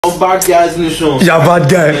Bad guys in the show. You're a bad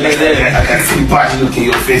guy. I can see bad look in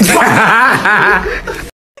your face.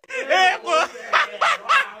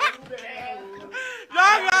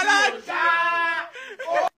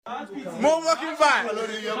 More fucking bad.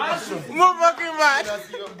 More fucking bad.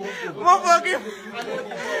 More fucking.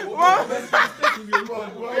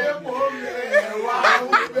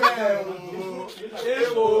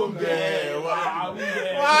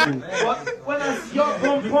 When I see your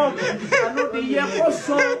pom pom, I know the year for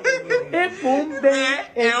so.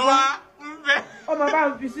 Oh my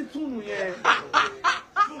God, visit Tunu here.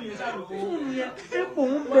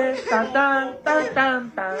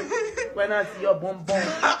 When I see your bum bum,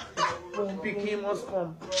 boom, picking must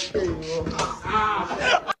come.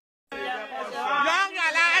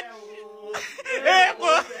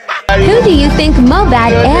 Who do you think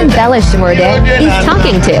Mohbad and Bella Shmurda is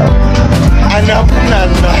talking to?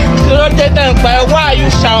 Why are you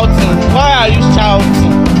shouting? Why are you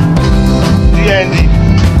shouting? DND,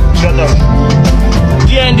 shut up.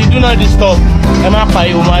 DND, do not disturb. I'm not for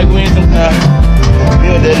you, my going to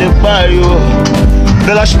they look by you.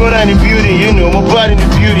 Bella Shmurda in the building, you know, Mohbad in the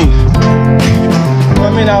building.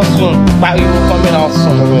 Coming out soon. But you coming out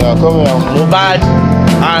soon. Coming out. Mohbad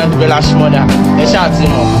and Bella Shmurda. They shout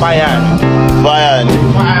him up. Fire.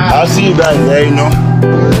 I'll see you guys there, you know.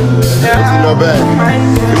 It's not bad.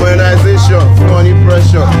 Immunization, money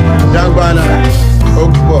pressure, young banner,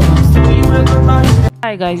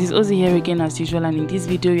 Hi guys, it's Ozzy here again as usual, and in this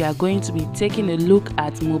video we are going to be taking a look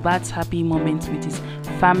at Mohbad's happy moments with his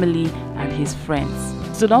family and his friends.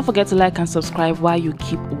 So don't forget to like and subscribe while you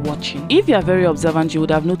keep watching. If you are very observant, you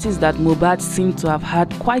would have noticed that Mohbad seemed to have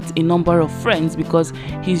had quite a number of friends because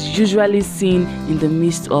he's usually seen in the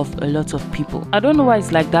midst of a lot of people. I don't know why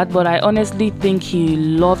it's like that, but I honestly think he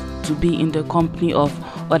loved to be in the company of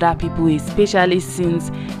other people, especially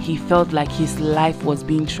since he felt like his life was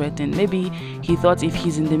being threatened. Maybe he thought if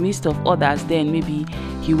he's in the midst of others, then maybe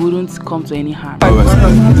he wouldn't come to any harm. I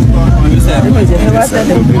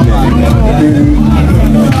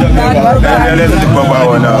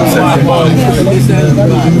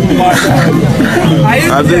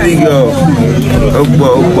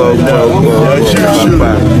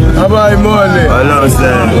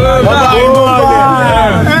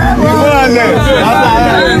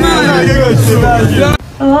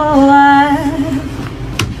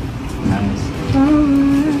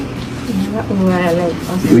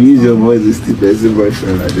you use your voice to steal person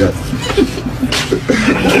boyfriend like that.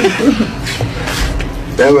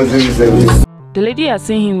 That was it. The lady you're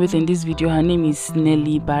seeing him with in this video, her name is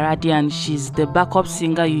Nelly Baradi, and she's the backup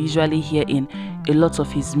singer you usually hear in a lot of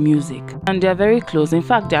his music. And they're very close. In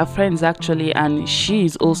fact, they are friends actually, and she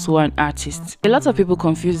is also an artist. A lot of people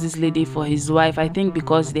confuse this lady for his wife, I think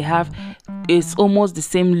because they have it's almost the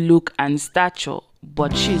same look and stature,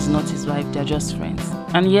 but she's not his wife, they're just friends.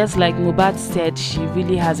 And yes, like Mohbad said, she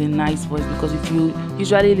really has a nice voice, because if you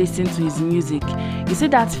usually listen to his music, you see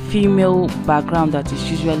that female background that is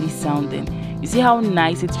usually sounding. You see how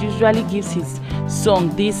nice it usually gives his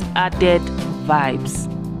song these added vibes.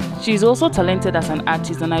 She's also talented as an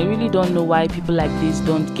artist, and I really don't know why people like this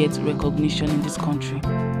don't get recognition in this country.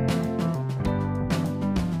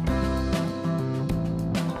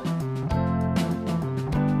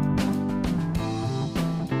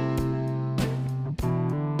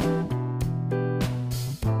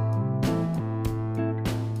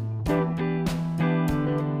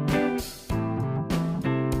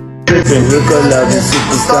 We call love the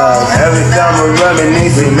superstars. Every time we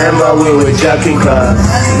reminisce, remember we were jacking cars.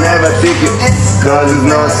 Never think it, cause it's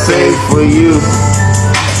not safe for you.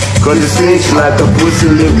 Cause you snitch like a pussy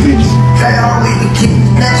lip bitch.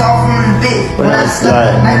 When I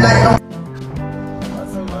slide.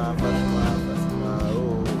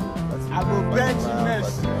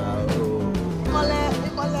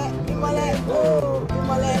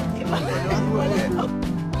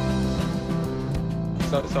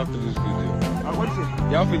 South looks good, yo.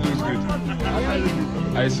 The outfit looks good.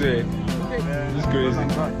 I swear. It's crazy.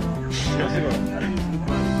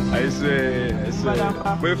 I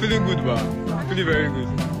swear. But you're feeling good, man. Feeling very good.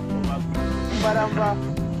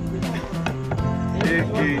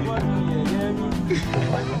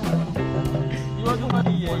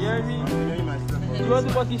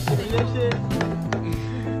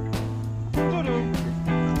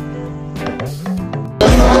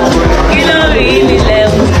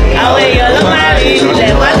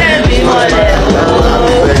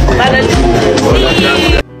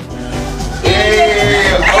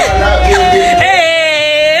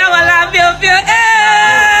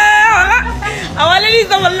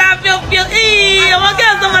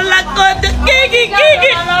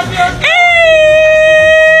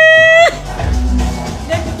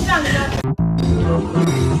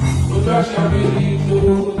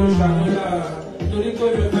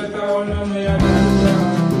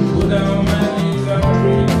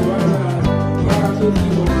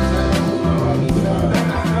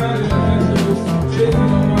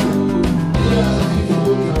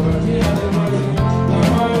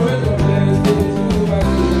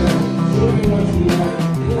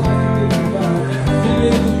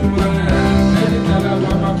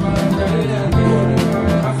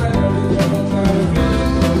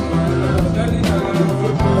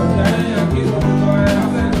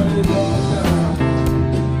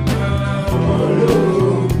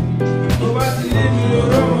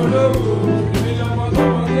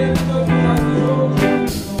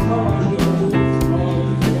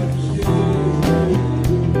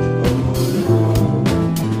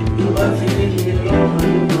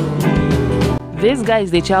 guy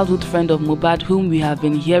is the childhood friend of Mohbad, whom we have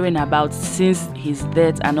been hearing about since his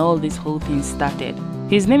death and all this whole thing started.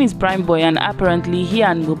 His name is Prime Boy, and apparently he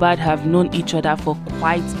and Mohbad have known each other for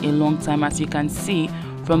quite a long time, as you can see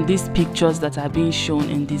from these pictures that are being shown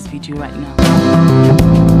in this video right now.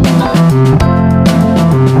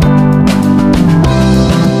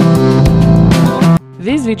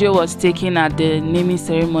 This video was taken at the naming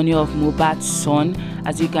ceremony of Mohbad's son.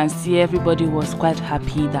 As you can see, everybody was quite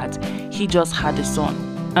happy that he just had a son.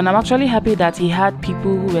 And I'm actually happy that he had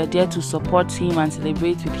people who were there to support him and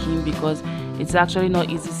celebrate with him, because it's actually not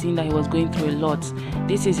easy seeing that he was going through a lot.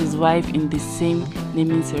 This is his wife in the same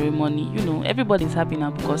naming ceremony. You know, everybody's happy now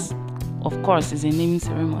because, of course, it's a naming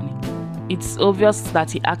ceremony. It's obvious that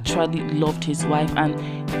he actually loved his wife, and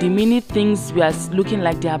the minute things were looking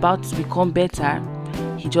like they're about to become better,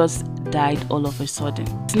 he just died all of a sudden.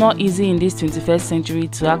 It's not easy in this 21st century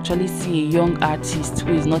to actually see a young artist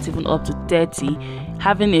who is not even up to 30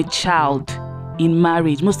 having a child in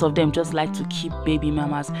marriage. Most of them just like to keep baby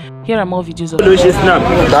mamas. Here are more videos of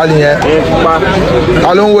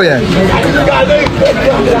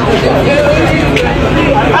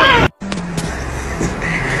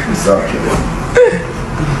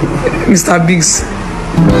Mr. Biggs,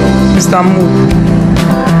 Mr. Mo.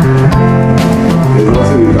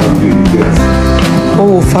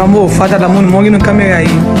 Oh, father, the moon, camera.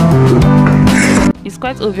 It's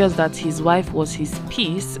quite obvious that his wife was his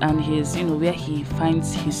peace and his, where he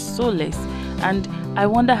finds his solace. And I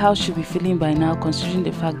wonder how she'll be feeling by now, considering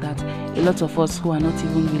the fact that a lot of us who are not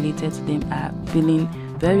even related to them are feeling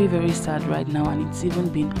very, very sad right now, and it's even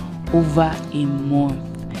been over a month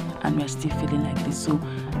and we're still feeling like this. So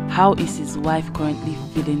how is his wife currently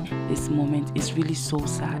feeling this moment? Is really so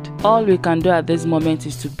sad. All we can do at this moment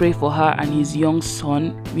is to pray for her and his young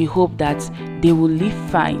son. We hope that they will live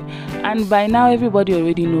fine. And by now everybody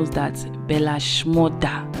already knows that Bella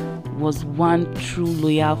Shmurda was one true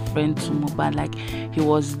loyal friend to Mohbad. Like, he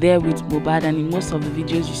was there with Mohbad, and in most of the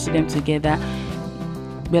videos you see them together,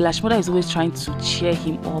 Bella Shmurda is always trying to cheer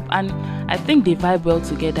him up, and I think they vibe well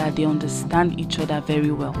together. They understand each other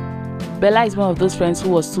very well. Bella is one of those friends who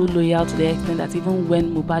was so loyal to the extent that even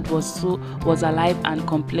when Mohbad was alive and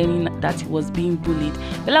complaining that he was being bullied,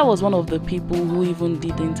 Bella was one of the people who even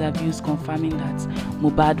did interviews confirming that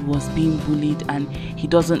Mohbad was being bullied and he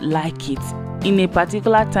doesn't like it. In a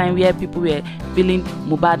particular time where people were feeling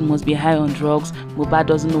Mohbad must be high on drugs, Mohbad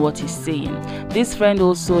doesn't know what he's saying. This friend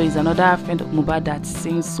also is another friend of Mohbad that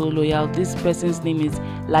seems so loyal. This person's name is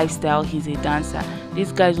Lifestyle. He's a dancer.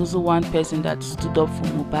 This guy is also one person that stood up for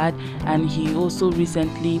Mohbad, and he also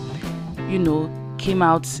recently, came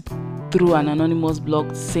out through an anonymous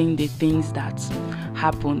blog saying the things that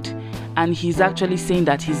happened. And he's actually saying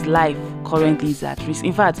that his life currently is at risk.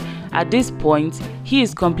 In fact, at this point, he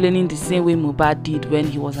is complaining the same way Mohbad did when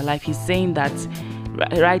he was alive. He's saying that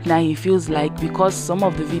right now he feels like, because some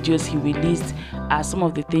of the videos he released are some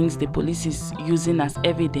of the things the police is using as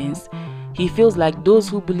evidence, he feels like those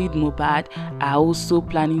who bullied Mohbad are also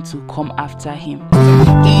planning to come after him.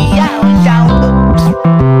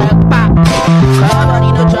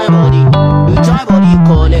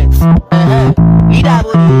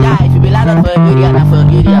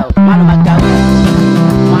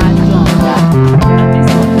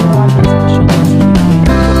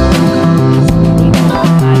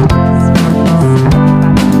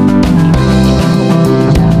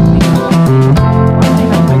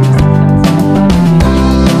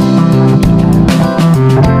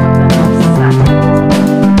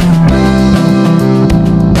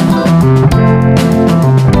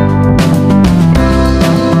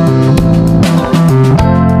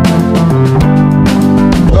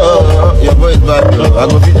 I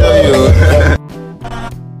go video you.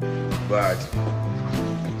 But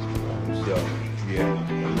so yeah,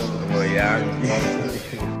 well, yeah.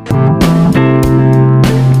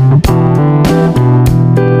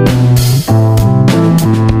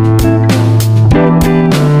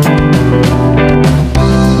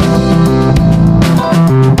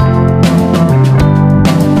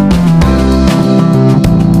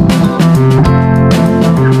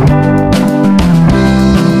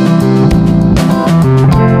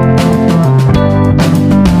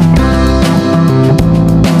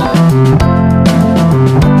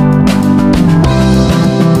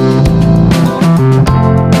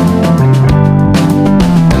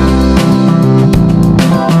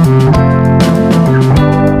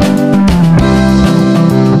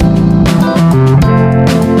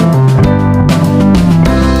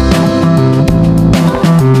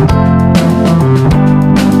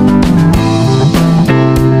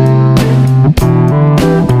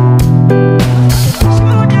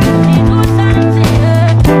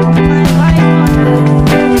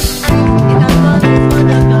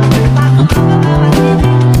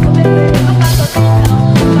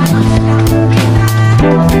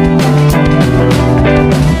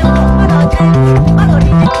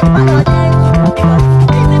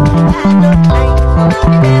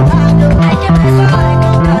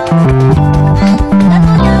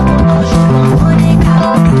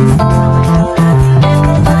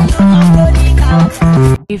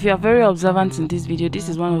 you are very observant in this video, this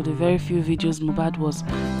is one of the very few videos Mohbad was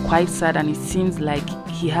quite sad, and it seems like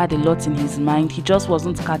he had a lot in his mind. He just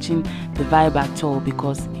wasn't catching the vibe at all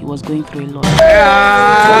because he was going through a lot.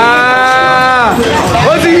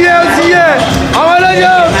 What's here?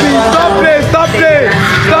 Stop play.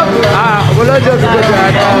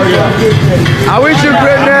 I wish you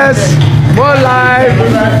greatness, more life,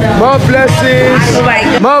 more blessings,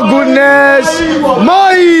 more goodness,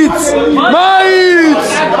 more eats.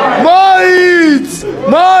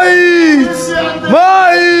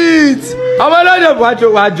 I'm gonna watch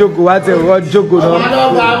Joko.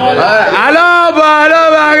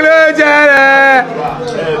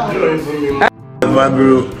 My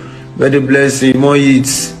bro, better blessing, more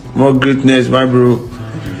eats, more greatness, my bro.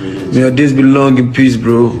 May your days be long in peace,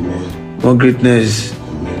 bro. More greatness.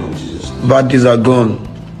 Bad days are gone.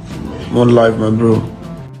 More life, my bro.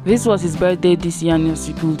 This was his birthday this year, and as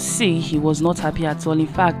you could see, he was not happy at all. In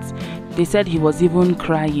fact, they said he was even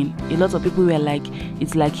crying. A lot of people were like,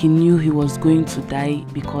 it's like he knew he was going to die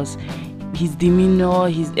because his demeanor,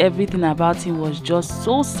 his everything about him was just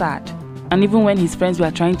so sad. And even when his friends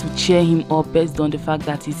were trying to cheer him up based on the fact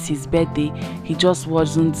that it's his birthday, he just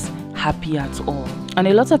wasn't happy at all. And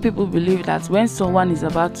a lot of people believe that when someone is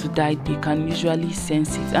about to die, they can usually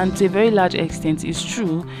sense it, and to a very large extent it's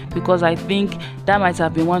true, because I think that might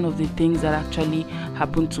have been one of the things that actually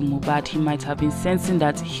happened to Mohbad. He might have been sensing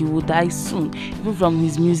that he will die soon. Even from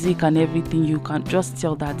his music and everything, you can just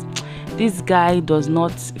tell that this guy does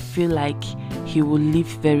not feel like he will live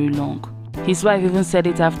very long. His wife even said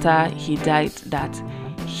it after he died that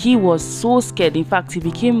he was so scared. In fact, he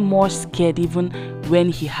became more scared even when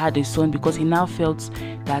he had a son, because he now felt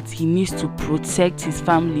that he needs to protect his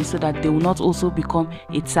family so that they will not also become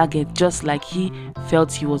a target, just like he felt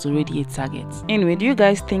he was already a target. Anyway, do you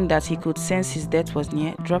guys think that he could sense his death was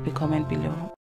near? Drop a comment below.